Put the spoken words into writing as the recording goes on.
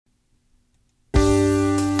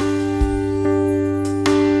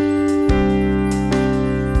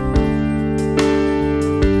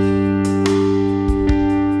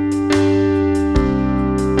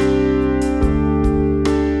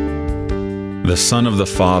The Son of the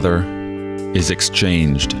Father is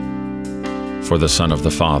exchanged for the Son of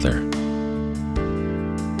the Father.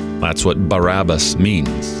 That's what Barabbas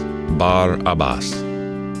means. Bar-Abbas,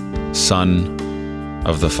 Son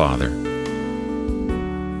of the Father.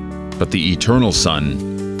 But the eternal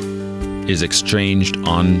Son is exchanged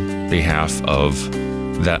on behalf of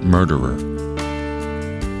that murderer.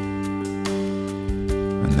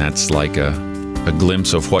 And that's like a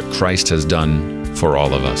glimpse of what Christ has done for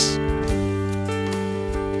all of us.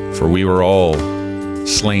 For we were all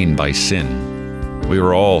slain by sin. We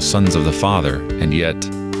were all sons of the Father, and yet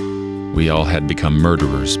we all had become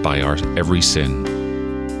murderers by our every sin.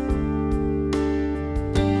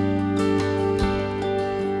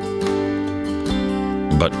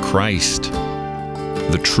 But Christ,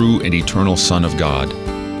 the true and eternal Son of God,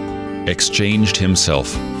 exchanged himself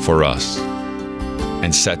for us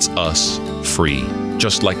and sets us free,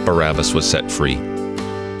 just like Barabbas was set free.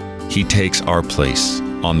 He takes our place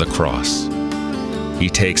on the cross. He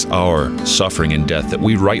takes our suffering and death that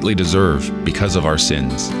we rightly deserve because of our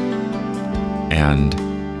sins, and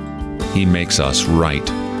he makes us right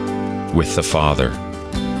with the Father.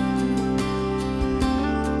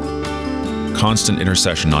 Constant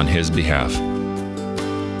intercession on his behalf,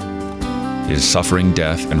 his suffering,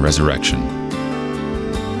 death, and resurrection.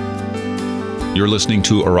 You're listening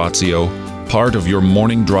to Oratio, part of your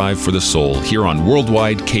morning drive for the soul, here on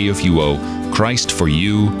Worldwide KFUO, Christ for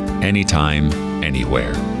you, anytime,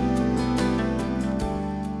 anywhere.